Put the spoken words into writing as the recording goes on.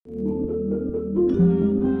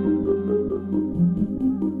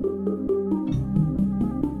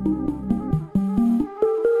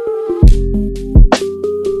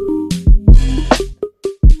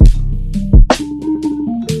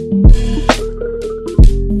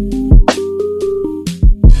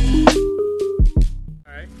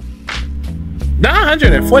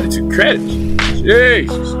142 credits.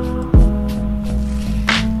 Jesus.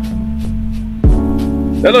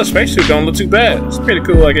 That little spacesuit don't look too bad. It's pretty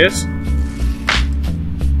cool, I guess.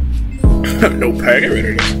 No pack, get rid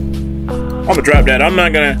of this. I'm gonna drop that. I'm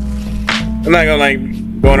not gonna like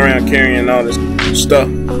going around carrying all this stuff.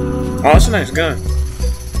 Oh, it's a nice gun.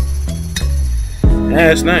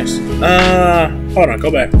 Yeah, it's nice. Hold on, go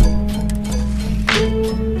back.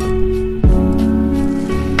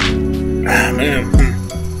 Ah, man.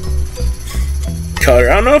 Cutter.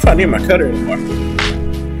 I don't know if I need my cutter anymore.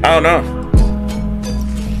 I don't know.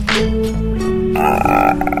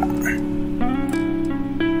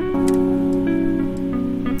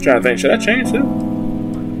 Trying to think, should I change that?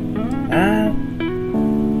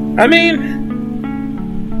 I mean,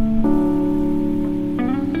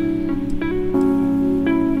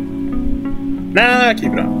 nah,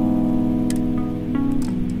 keep it on.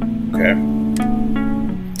 Okay.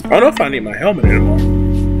 I don't know if I need my helmet anymore.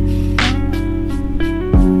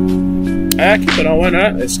 Keep it on, why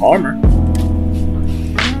not? It's armor.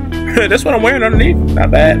 That's what I'm wearing underneath. Not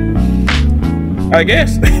bad. I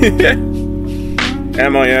guess.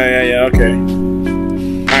 Ammo, yeah, okay.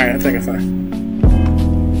 Alright, I think I'm fine.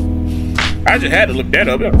 I just had to look that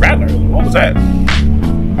up. It was a rattler. What was that?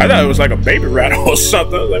 I thought it was like a baby rattle or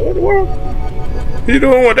something. I was like, what in the world? What are you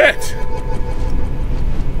doing with that?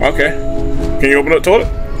 Okay. Can you open up the toilet?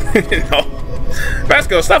 No.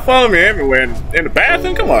 Vasco, stop following me everywhere. In the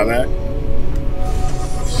bathroom? Come on, man.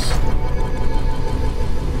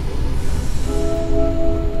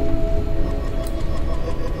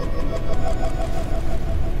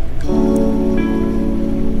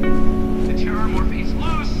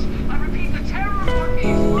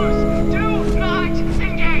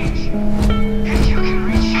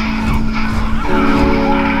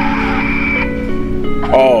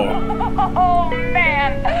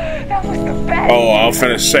 Oh, I was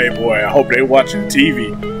finna say, boy, I hope they watching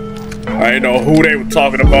TV. I didn't know who they were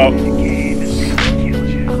talking about.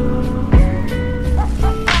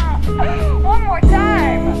 One more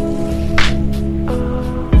time.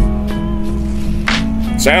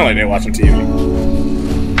 Sound like they're watching TV.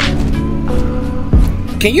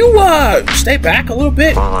 Can you, stay back a little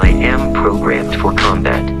bit? While I am programmed for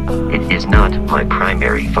combat, it is not my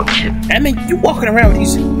primary function. I mean, you walking around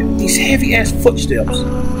with these heavy-ass footsteps.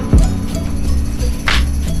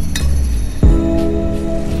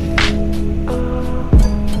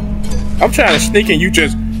 I'm trying to sneak and you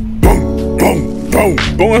just boom, boom, boom,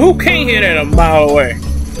 boom. Who can't hear that a mile away?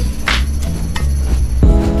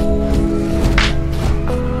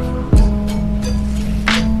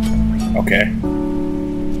 Okay.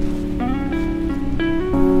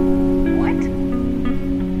 What?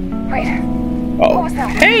 Wait. Oh. What was that?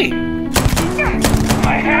 Hey!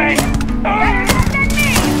 Hey!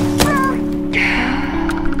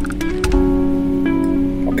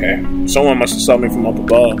 Okay. Someone must have saw me from up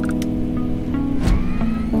above.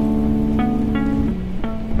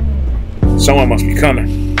 Someone must be coming.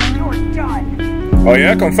 You're done. Oh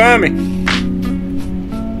yeah, come find me.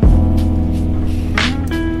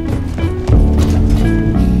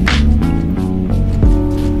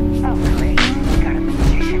 Oh great, you got a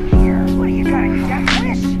magician here. What do you got? A death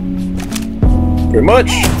wish? Pretty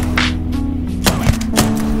much.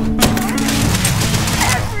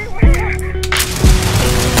 Everywhere.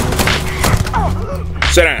 Oh.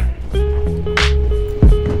 Sit down.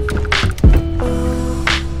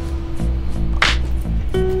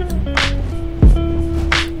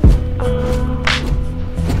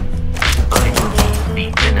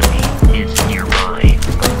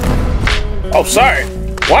 Oh, sorry.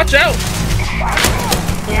 Watch out.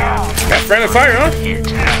 Got friendly fire, huh?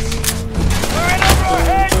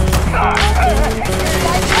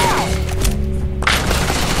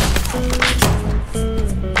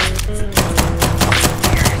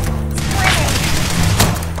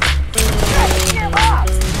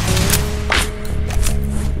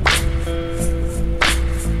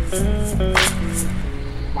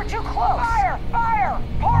 We're too close. Fire! Fire!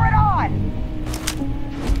 Pour it on!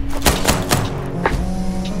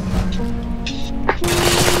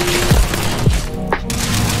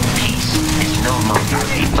 No longer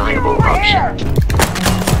a viable option.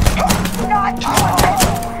 Not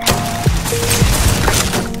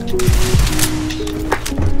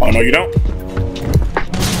Oh, no, you don't.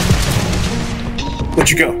 Where'd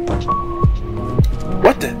you go?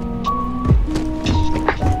 What the?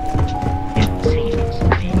 It seems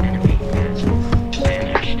the enemy has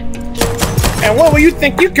vanished. And where you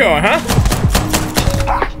think you're going, huh?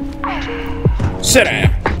 Sit down.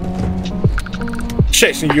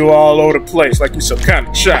 Chasing you all over the place like you're some kind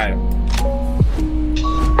of child.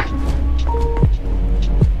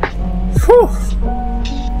 Whew.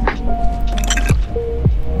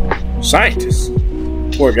 Scientists.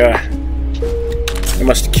 Poor guy. They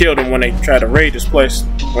must have killed him when they tried to raid this place.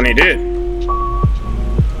 When they did.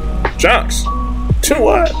 Chunks. To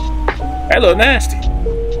what? That look nasty.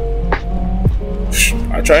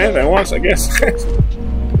 I try anything once, I guess.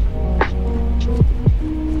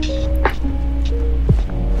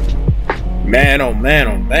 Man, oh man,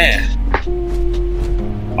 oh man.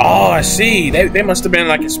 Oh, I see. They must have been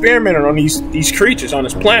like experimenting on these creatures on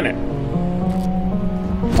this planet.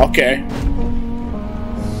 Okay.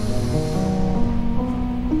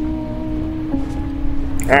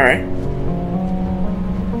 Alright.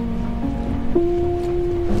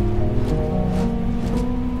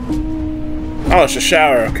 Oh, it's a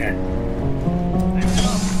shower, okay.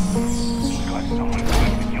 Got someone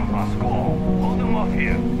trying to jump our school. Hold them off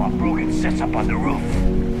here while Brogan sets up on the roof.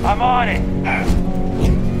 I'm on it.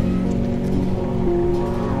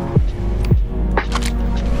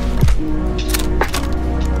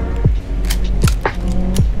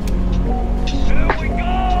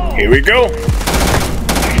 Here we go.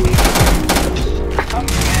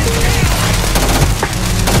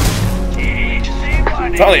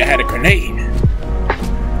 If only I had a grenade.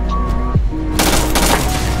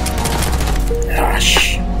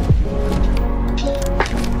 Gosh.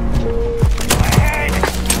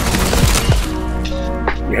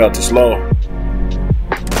 Your health is low.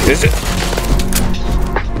 Is it?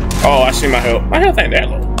 Oh, I see my health. My health ain't that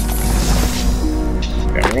low.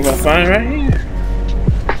 Got what I'm gonna find right here.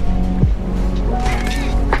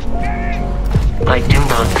 I do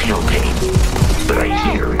not feel pain, but I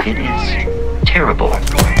hear it is terrible.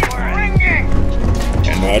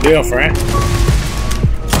 Got no idea, friend.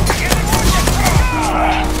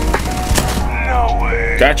 No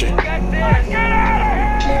way. Gotcha.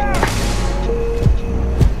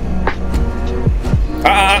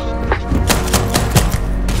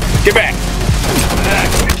 Get back.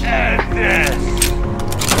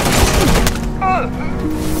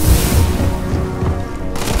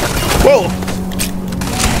 Whoa.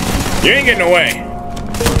 You ain't getting away.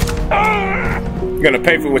 You're gonna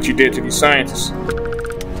pay for what you did to these scientists.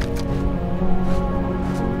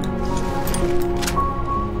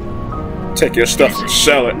 Take your stuff and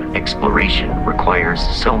sell it. Exploration requires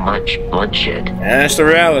so much bloodshed. And that's the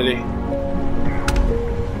reality.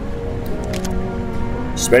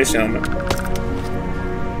 Space helmet.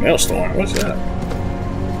 Maelstrom, what's that?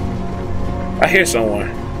 I hear someone.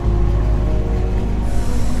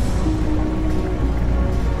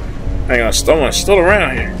 Hang on, someone's still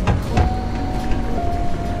around here.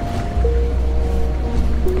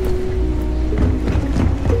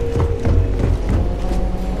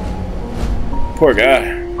 Poor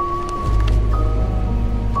guy.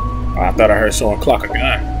 Oh, I thought I heard someone clock a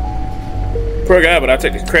gun. Poor guy, but I'll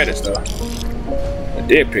take the credits though. I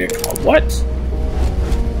did pick. Oh, what?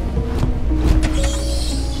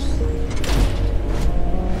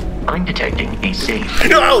 I'm detecting a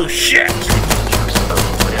safe. Oh shit!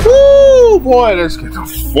 Woo, boy, let's get the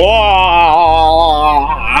fuck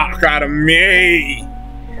out of me.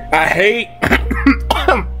 I hate.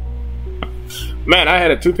 Man, I had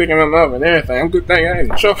a toothpick in my mouth and everything. I'm good thing I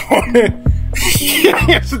didn't choke on it.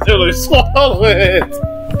 I accidentally swallowed it.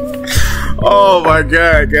 Oh my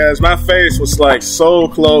god, guys. My face was like so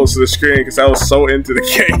close to the screen because I was so into the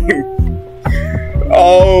game.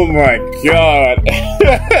 Oh my god.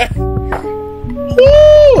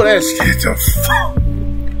 Woo, let's get the fuck.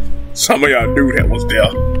 Some of y'all knew that was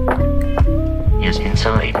there. Is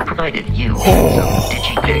inside, provided you have some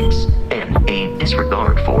digipics and a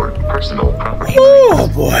disregard for personal property. Oh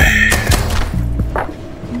boy.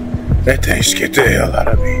 That thing scared the hell out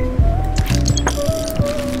of me.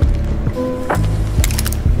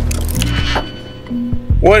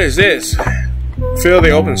 What is this? Fill the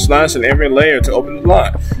open slots in every layer to open the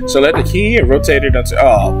lock. Select the key and rotate it until.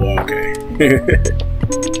 Oh, well, okay.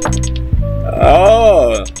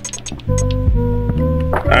 Oh.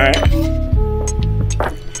 Alright.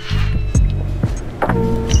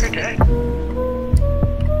 We're dead.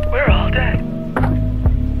 We're all dead.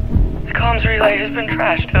 The comms relay has been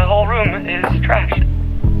trashed. The whole room is trashed.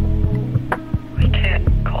 We can't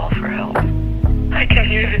call for help. I can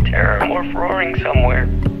hear the terror morph roaring somewhere.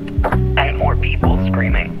 And more people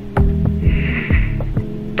screaming.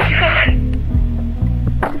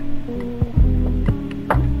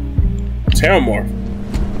 Terramorph.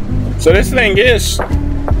 So this thing is,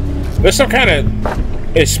 there's some kind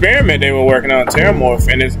of experiment they were working on Terramorph,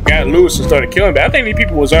 and it got loose and started killing. But I think these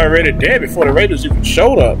people was already dead before the Raiders even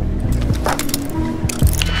showed up.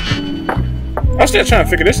 I'm still trying to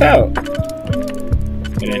figure this out.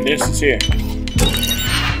 And then this is here.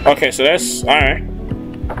 Okay, so that's alright.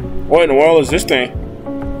 What in the world is this thing?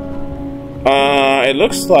 It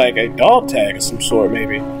looks like a dog tag of some sort,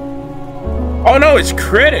 maybe. Oh no, it's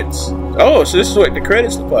credits. Oh, so this is what the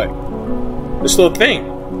credits look like. This little thing.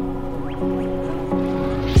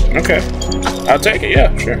 Okay, I'll take it.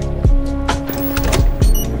 Yeah, sure.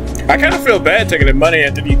 I kind of feel bad taking the money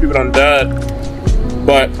after these people done died,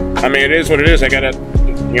 but I mean, it is what it is. I gotta,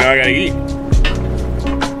 you know, I gotta eat.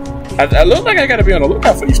 I look like I gotta be on the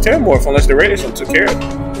lookout for these Terramorphs unless the raiders took care of it.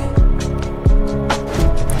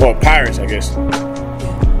 Well, pirates, I guess.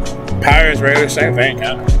 Pirates, raiders, same thing,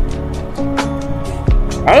 kind of.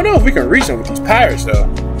 I don't know if we can reason with these pirates, though.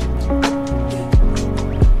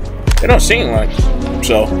 They don't seem like it.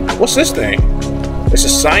 So, what's this thing? It's a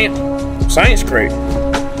science crate.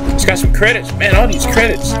 It's got some credits. Man, all these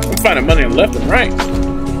credits. I'm finding money left and right.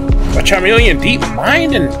 A Charmeleon deep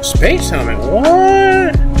mind and space helmet.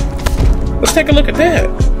 What? Let's take a look at that.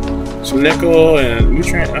 Some nickel and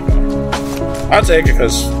nutrient. Okay. I'll take it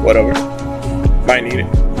because whatever. Might need it.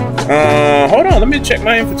 Hold on. Let me check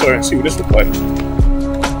my inventory and see what this looks like.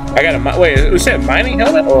 I got a wait. Was that a mining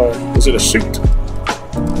helmet or is it a suit?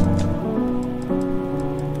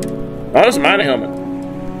 Oh, it's a mining helmet.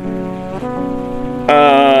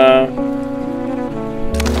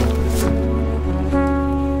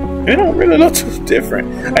 They don't really look too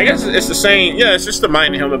different. I guess it's the same. Yeah, it's just a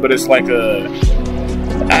mining helmet, but it's like a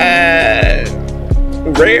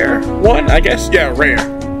rare one, I guess. Yeah, rare.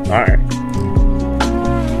 All right.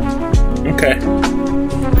 Okay.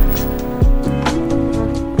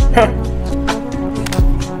 Huh.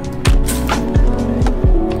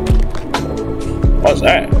 What's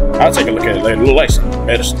that? I'll take a look at it later. It looks like some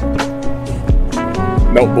medicine.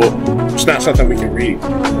 Notebook. It's not something we can read.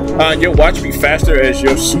 Your watch be faster as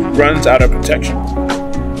your suit runs out of protection.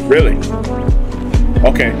 Really?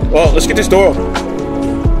 Okay. Well, let's get this door open.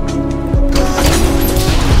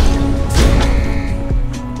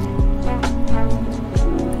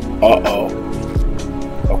 Uh-oh.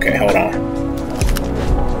 Okay, hold on.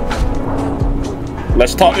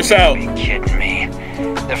 Let's talk this out. Are you kidding me?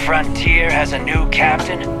 The Frontier has a new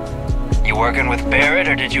captain? You working with Barrett,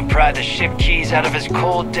 or did you pry the ship keys out of his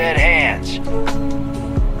cold, dead hands?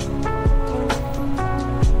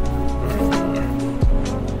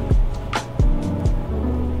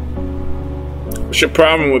 What's your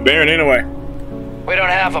problem with Barrett anyway? We don't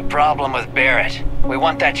have a problem with Barrett. We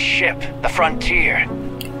want that ship, the Frontier.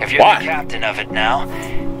 If you're Why? the captain of it now,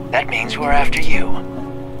 that means we're after you.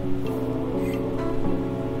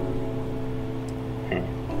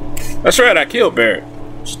 That's right, I killed Barrett.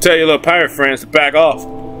 Just tell your little pirate friends to back off.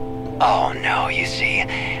 Oh no, you see,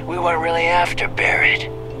 we weren't really after Barrett.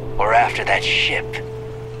 We're after that ship.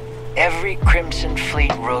 Every Crimson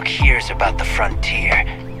Fleet rook hears about the Frontier.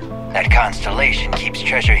 That Constellation keeps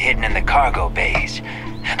treasure hidden in the cargo bays.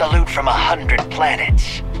 The loot from 100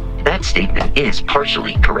 planets. That statement is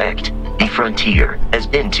partially correct. The Frontier has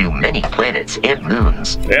been to many planets and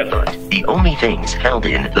moons, but the only things held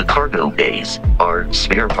in the cargo bays are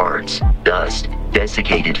spare parts, dust,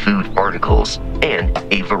 desiccated food particles, and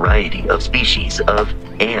a variety of species of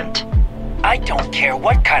ant. I don't care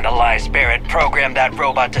what kind of lies Barrett programmed that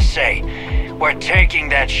robot to say. We're taking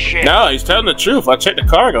that ship. No, he's telling the truth. I checked the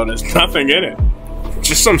cargo. There's nothing in it.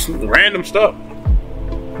 Just some random stuff.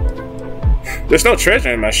 There's no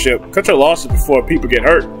treasure in my ship. Cut your losses before people get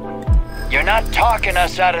hurt. You're not talking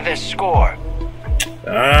us out of this score.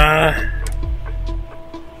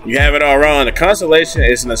 You have it all wrong. The Constellation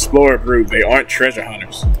is an explorer group. They aren't treasure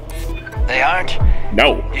hunters. They aren't?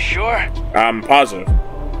 No. You sure? I'm positive.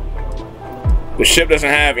 The ship doesn't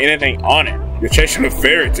have anything on it. You're chasing a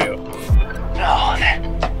fairy tale. No,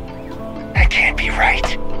 that can't be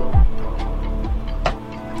right.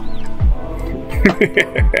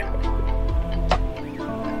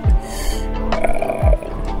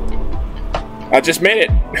 I just made it.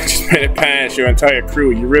 I just made it past your entire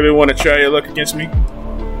crew. You really want to try your luck against me?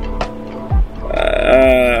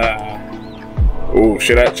 Ooh,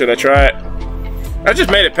 should I try it? I just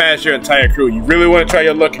made it past your entire crew. You really want to try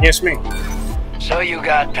your luck against me? So you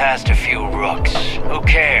got past a few rooks. Who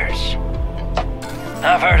cares?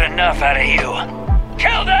 I've heard enough out of you.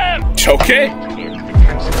 Kill them! Okay.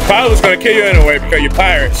 Probably was gonna kill you anyway because you're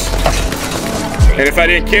pirates. And if I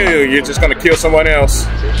didn't kill you, you're just gonna kill someone else.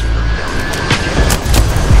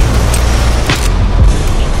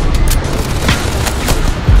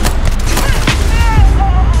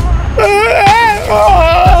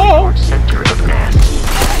 Center of mass.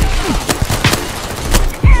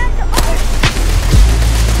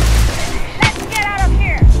 Let's get out of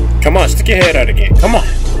here. Come on, stick your head out again. Come on.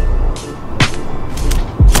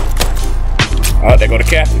 Oh, there go the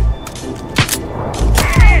captain.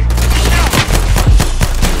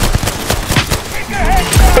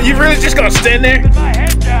 Are you really just gonna stand there?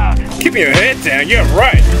 Keep your head down. Yeah,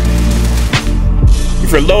 right.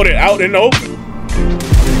 If you're loaded out in the open.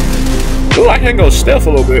 Ooh, I can go stealth a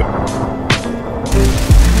little bit.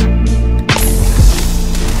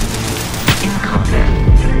 In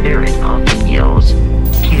combat, Barrett often yells,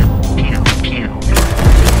 pew, pew, pew.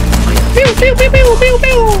 Pew, pew, pew, pew, pew,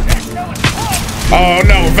 pew. Oh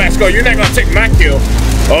no, Vasco, you're not gonna take my kill.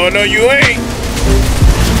 Oh no, you ain't.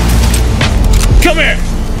 Come here.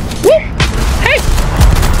 Whoop. Hey.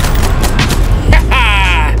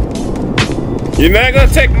 Ha-ha. You're not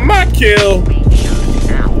gonna take my kill. We should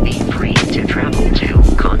now be free to travel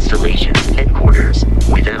to Constellation's headquarters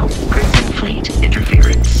without Crimson Fleet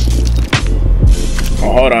interference.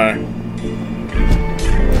 Oh, hold on.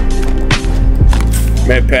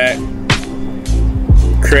 Med pack.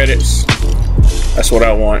 Credits. That's what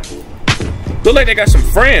I want. Look like they got some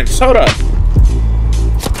friends. Hold up.